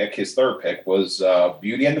 Snake pick, his third pick, was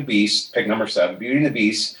Beauty and the Beast, pick number 7, Beauty and the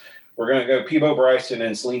Beast. We're going to go Peabo Bryson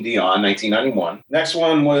and Celine Dion, 1991. Next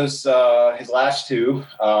one was his last 2.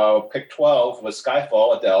 Pick 12 was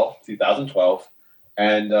Skyfall, Adele, 2012.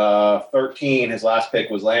 And 13, his last pick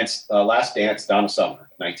was Last Dance, Donna Summer,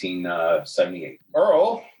 1978.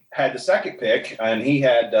 Earl had the second pick, and he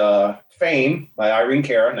had Fame by Irene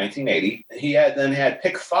Cara, 1980. He then had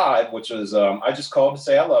pick 5, which was I Just Called to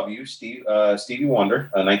Say I Love You, Stevie Wonder,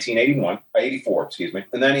 84, excuse me.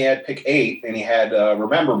 And then he had pick 8, and he had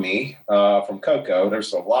Remember Me from Coco.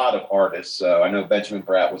 There's a lot of artists. I know Benjamin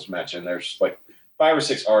Bratt was mentioned. There's like 5 or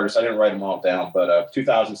 6 artists. I didn't write them all down, but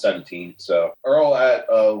 2017. So Earl at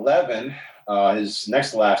 11, his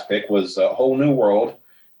next to last pick was A Whole New World.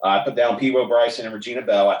 I put down Peabo Bryson and Regina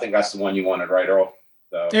Bell. I think that's the one you wanted, right, Earl?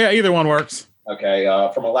 So, Yeah, either one works. Okay,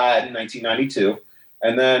 from Aladdin, 1992.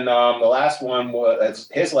 And then the last one was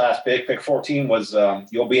his last pick 14, was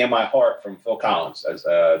You'll Be in My Heart from Phil Collins, as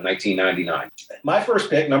 1999. My first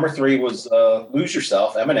pick, number 3, was Lose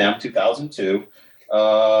Yourself, Eminem, 2002.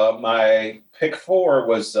 My pick 4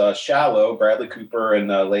 was Shallow, Bradley Cooper and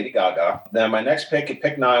Lady Gaga. Then my next pick at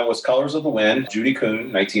pick 9 was Colors of the Wind, Judy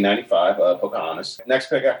Kuhn, 1995, Pocahontas. Next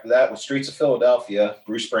pick after that was Streets of Philadelphia,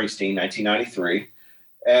 Bruce Springsteen, 1993.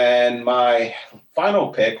 And my final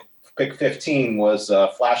pick 15, was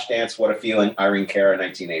Flashdance, What a Feeling, Irene Cara,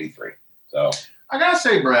 1983. So I gotta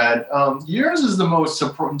say, Brad, yours is the most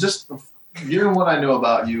just given what I know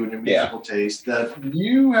about you and your musical taste, that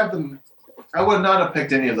you have the. I would not have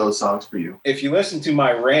picked any of those songs for you. If you listen to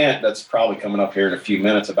my rant, that's probably coming up here in a few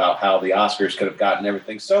minutes about how the Oscars could have gotten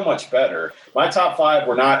everything so much better. My top 5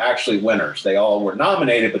 were not actually winners. They all were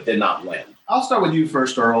nominated but did not win. I'll start with you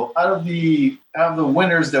first, Earl. Out of the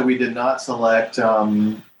winners that we did not select,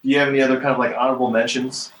 do you have any other kind of like honorable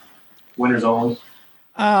mentions? Winners only?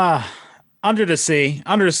 Under the Sea.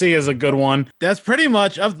 Under the Sea is a good one. That's pretty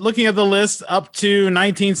much, looking at the list up to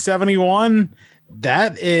 1971,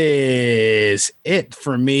 that is it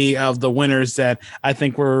for me of the winners that I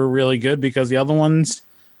think were really good, because the other ones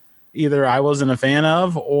either I wasn't a fan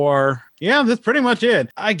of, or that's pretty much it.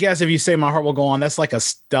 I guess if you say My Heart Will Go On, that's like a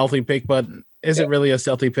stealthy pick, but is it really a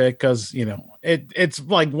stealthy pick? Because, it's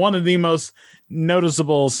like one of the most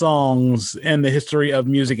noticeable songs in the history of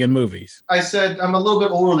music and movies. I said I'm a little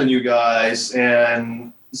bit older than you guys,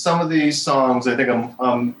 and some of these songs I think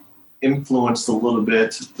I'm influenced a little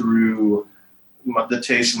bit through the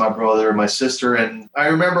taste of my brother and my sister. And I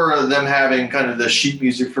remember them having kind of the sheet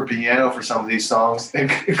music for piano for some of these songs,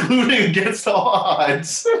 including Against All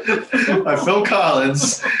Odds by Phil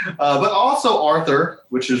Collins, but also Arthur,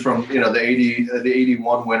 which is from, the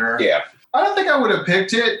 81 winner. Yeah. I don't think I would have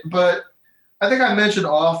picked it, but I think I mentioned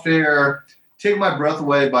off air, Take My Breath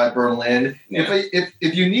Away by Berlin. Yeah.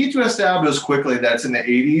 If you need to establish quickly that's in the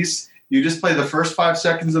 80s, you just play the first 5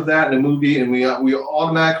 seconds of that in a movie, and we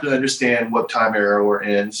automatically understand what time era we're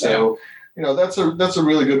in. So, that's a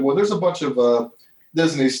really good one. There's a bunch of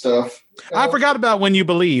Disney stuff. I forgot about When You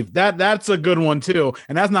Believe. That's a good one too,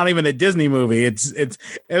 and that's not even a Disney movie.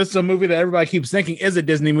 It's a movie that everybody keeps thinking is a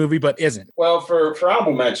Disney movie, but isn't. Well, for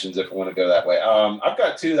honorable mentions, if we want to go that way, I've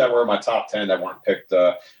got 2 that were in my top 10 that weren't picked.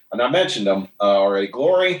 And I mentioned them already.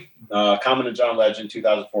 Glory, Common and John Legend,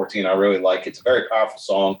 2014. I really like it. It's a very powerful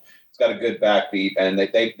song. It's got a good backbeat, and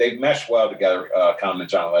they mesh well together. Common and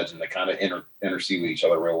John Legend, they kind of intercede with each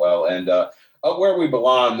other real well. And Up Where We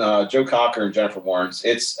Belong, Joe Cocker and Jennifer Warnes.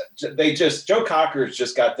 Joe Cocker's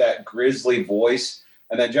just got that grisly voice,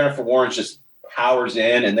 and then Jennifer Warnes just powers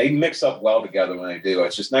in, and they mix up well together when they do.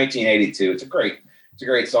 It's just 1982. It's a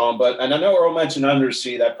great song. And I know Earl mentioned Under the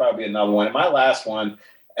Sea. That'd probably be another one. And my last one.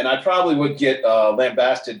 And I probably would get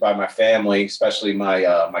lambasted by my family, especially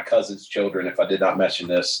my cousin's children, if I did not mention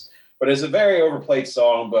this. But it's a very overplayed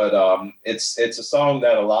song, but it's a song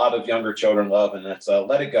that a lot of younger children love, and it's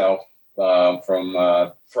Let It Go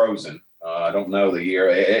from Frozen. I don't know the year.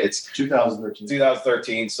 It's 2013.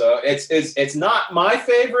 2013. So it's not my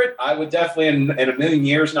favorite. I would definitely in a million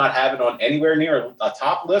years not have it on anywhere near a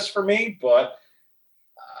top list for me, but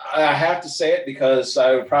I have to say it because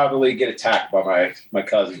I would probably get attacked by my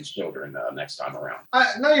cousin's children next time around.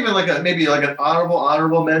 Not even maybe an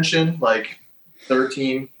honorable mention, like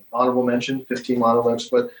 13 honorable mention, 15 honorable mentions.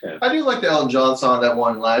 But yeah. I do like the Elton John song that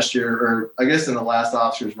won last year, or I guess in the last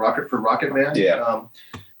Oscars, Rocket Man. Yeah.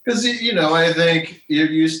 Because Because, I think you're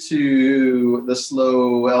used to the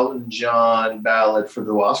slow Elton John ballad for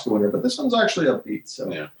the Oscar winner, but this one's actually upbeat.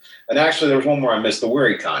 So yeah. And actually, there's one more I missed, The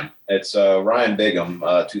Weary Kind. It's Ryan Bigham,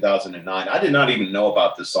 2009. I did not even know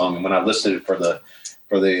about this song, and when I listed it for the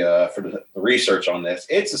research on this,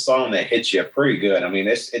 it's a song that hits you pretty good. I mean,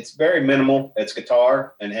 it's very minimal. It's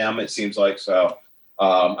guitar and him, it seems like. So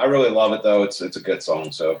I really love it, though. It's a good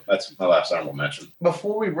song. So that's my last honorable mention.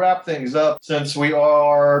 Before we wrap things up, since we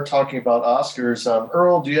are talking about Oscars,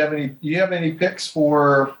 Earl, do you have any picks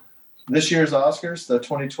for this year's Oscars, the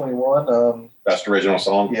 2021? Best original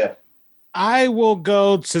song? Yeah. I will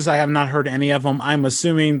go, since I have not heard any of them. I'm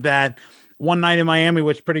assuming that One Night in Miami,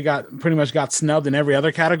 which pretty much got snubbed in every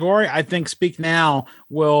other category. I think Speak Now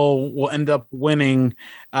will end up winning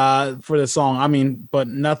for the song. I mean, but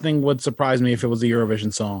nothing would surprise me if it was a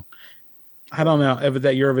Eurovision song. I don't know if it's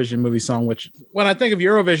that Eurovision movie song, which when I think of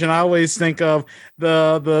Eurovision, I always think of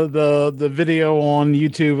the video on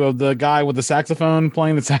YouTube of the guy with the saxophone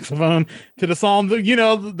playing the saxophone to the song.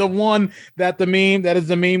 The one that is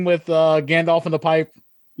the meme with Gandalf and the pipe.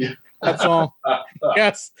 Yeah. That song.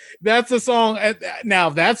 Yes, that's the song. Now,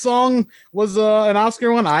 if that song was an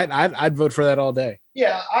Oscar one, I'd vote for that all day.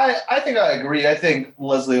 Yeah, I think I agree. I think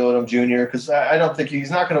Leslie Odom Jr., because I don't think he's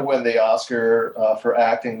not going to win the Oscar for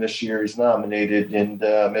acting this year. He's nominated, and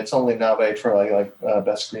it's only nominated for like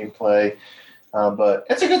best screenplay. But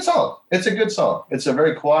it's a good song. It's a good song. It's a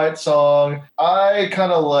very quiet song. I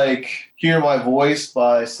kind of like Hear My Voice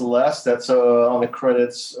by Celeste. That's on the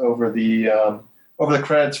credits over the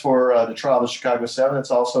credits for the Trial of the Chicago 7.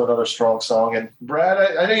 It's also another strong song. And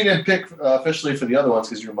Brad, I know you didn't pick officially for the other ones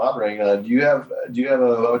because you're moderating. Do you have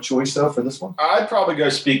a choice though for this one? I'd probably go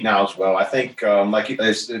Speak Now as well. I think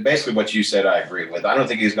it's basically what you said. I agree with. I don't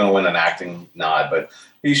think he's going to win an acting nod, but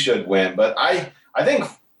he should win. But I think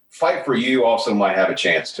Fight for You also might have a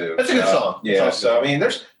chance too. That's a good song. Yeah. So I mean,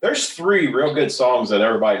 there's three real good songs that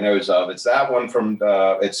everybody knows of. It's that one from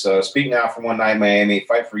Speak Now from One Night in Miami,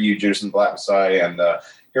 Fight for You, Judas and the Black Messiah, and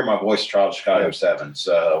Hear My Voice, Trial of Chicago 7.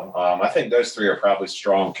 So I think those three are probably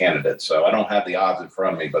strong candidates. So I don't have the odds in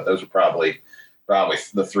front of me, but those are probably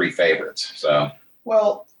the three favorites. So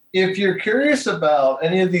well, if you're curious about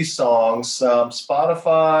any of these songs,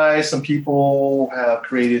 Spotify, some people have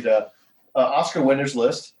created a Oscar winners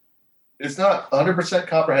list. It's not 100%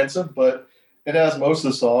 comprehensive, but it has most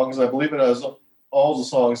of the songs. I believe it has all the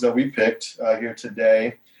songs that we picked here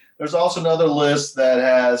today. There's also another list that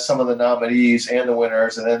has some of the nominees and the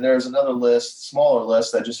winners. And then there's another list, smaller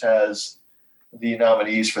list, that just has the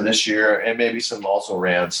nominees for this year and maybe some also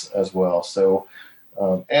rants as well. So,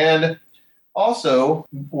 and also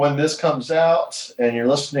when this comes out and you're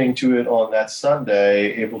listening to it on that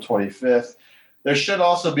Sunday, April 25th, there should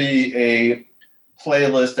also be a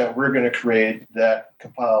playlist that we're going to create that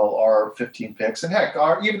compile our 15 picks and heck,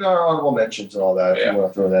 even our honorable mentions and all that. If you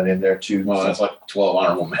want to throw that in there too. Well, that's like 12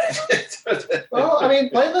 honorable mentions. Well, I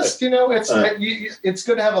mean, playlist. It's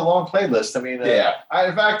good to have a long playlist. I mean,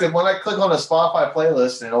 in fact, when I click on a Spotify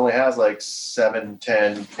playlist and it only has like 7,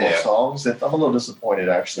 10, 12 songs, I'm a little disappointed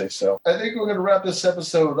actually. So I think we're going to wrap this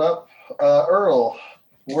episode up. Earl,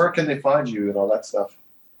 where can they find you and all that stuff?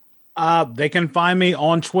 They can find me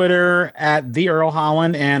on Twitter at the Earl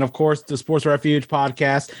Holland, and of course the Sports Refuge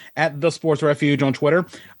podcast at the Sports Refuge on Twitter,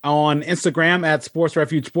 on Instagram at Sports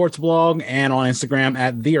Refuge Sports Blog, and on Instagram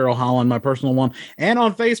at the Earl Holland, my personal one, and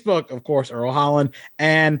on Facebook, of course, Earl Holland,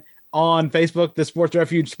 and on Facebook, the Sports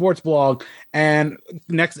Refuge Sports Blog. And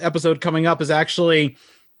next episode coming up is actually,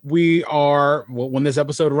 when this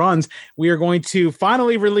episode runs, we are going to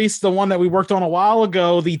finally release the one that we worked on a while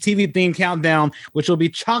ago, the TV theme countdown, which will be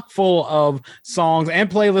chock full of songs and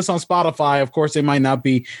playlists on Spotify. Of course, they might not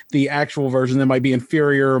be the actual version. There might be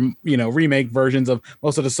inferior, remake versions of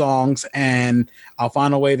most of the songs. And I'll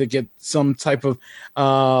find a way to get some type of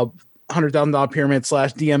 $100,000 pyramid /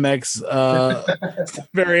 DMX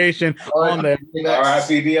variation on there.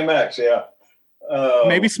 RIP DMX, yeah.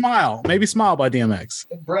 Maybe Smile by DMX.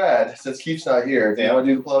 Brad, since Keith's not here, do you want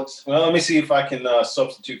to do the plugs? Well, let me see if I can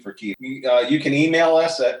substitute for Keith. You can email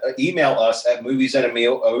us at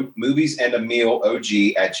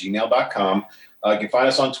moviesandamealog@gmail.com. You can find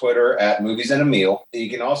us on Twitter at @moviesandamil. You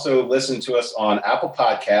can also listen to us on Apple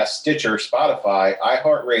Podcasts, Stitcher, Spotify,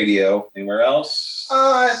 iHeartRadio, and where else?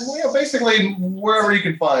 Basically wherever you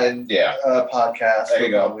can find podcasts. There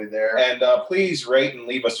you go. Probably there. And please rate and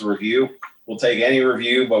leave us a review. We'll take any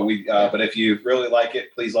review, but if you really like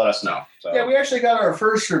it, please let us know. So. Yeah, we actually got our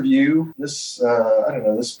first review this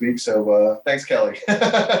week. So thanks, Kelly.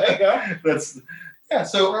 There you go. Yeah,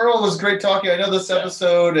 so Earl, it was great talking. I know this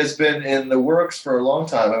episode has been in the works for a long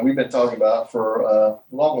time, and we've been talking about it for a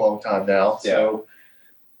long time now. So,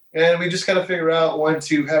 and we just got to figure out when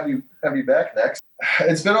to have you back next.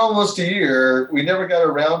 It's been almost a year. We never got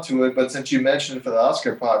around to it, but since you mentioned it for the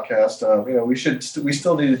Oscar podcast, we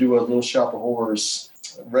still need to do a little Shop of Horrors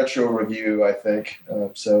retro review. I think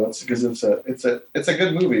so. It's because it's a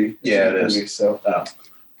good movie. It is. Movie, so.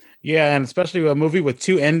 Yeah, and especially a movie with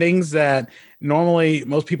two endings that normally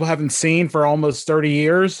most people haven't seen for almost 30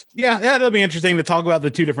 years. Yeah, that'll be interesting to talk about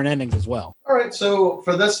the two different endings as well. All right, so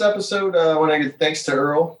for this episode, I want to give thanks to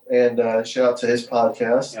Earl and shout out to his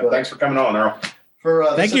podcast. Yeah, thanks for coming on,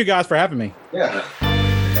 Earl. Thank you guys for having me. Yeah.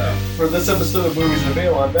 For this episode of Movies in the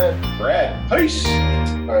Mail, I'm Ben. Brad. Peace.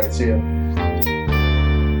 All right, see ya.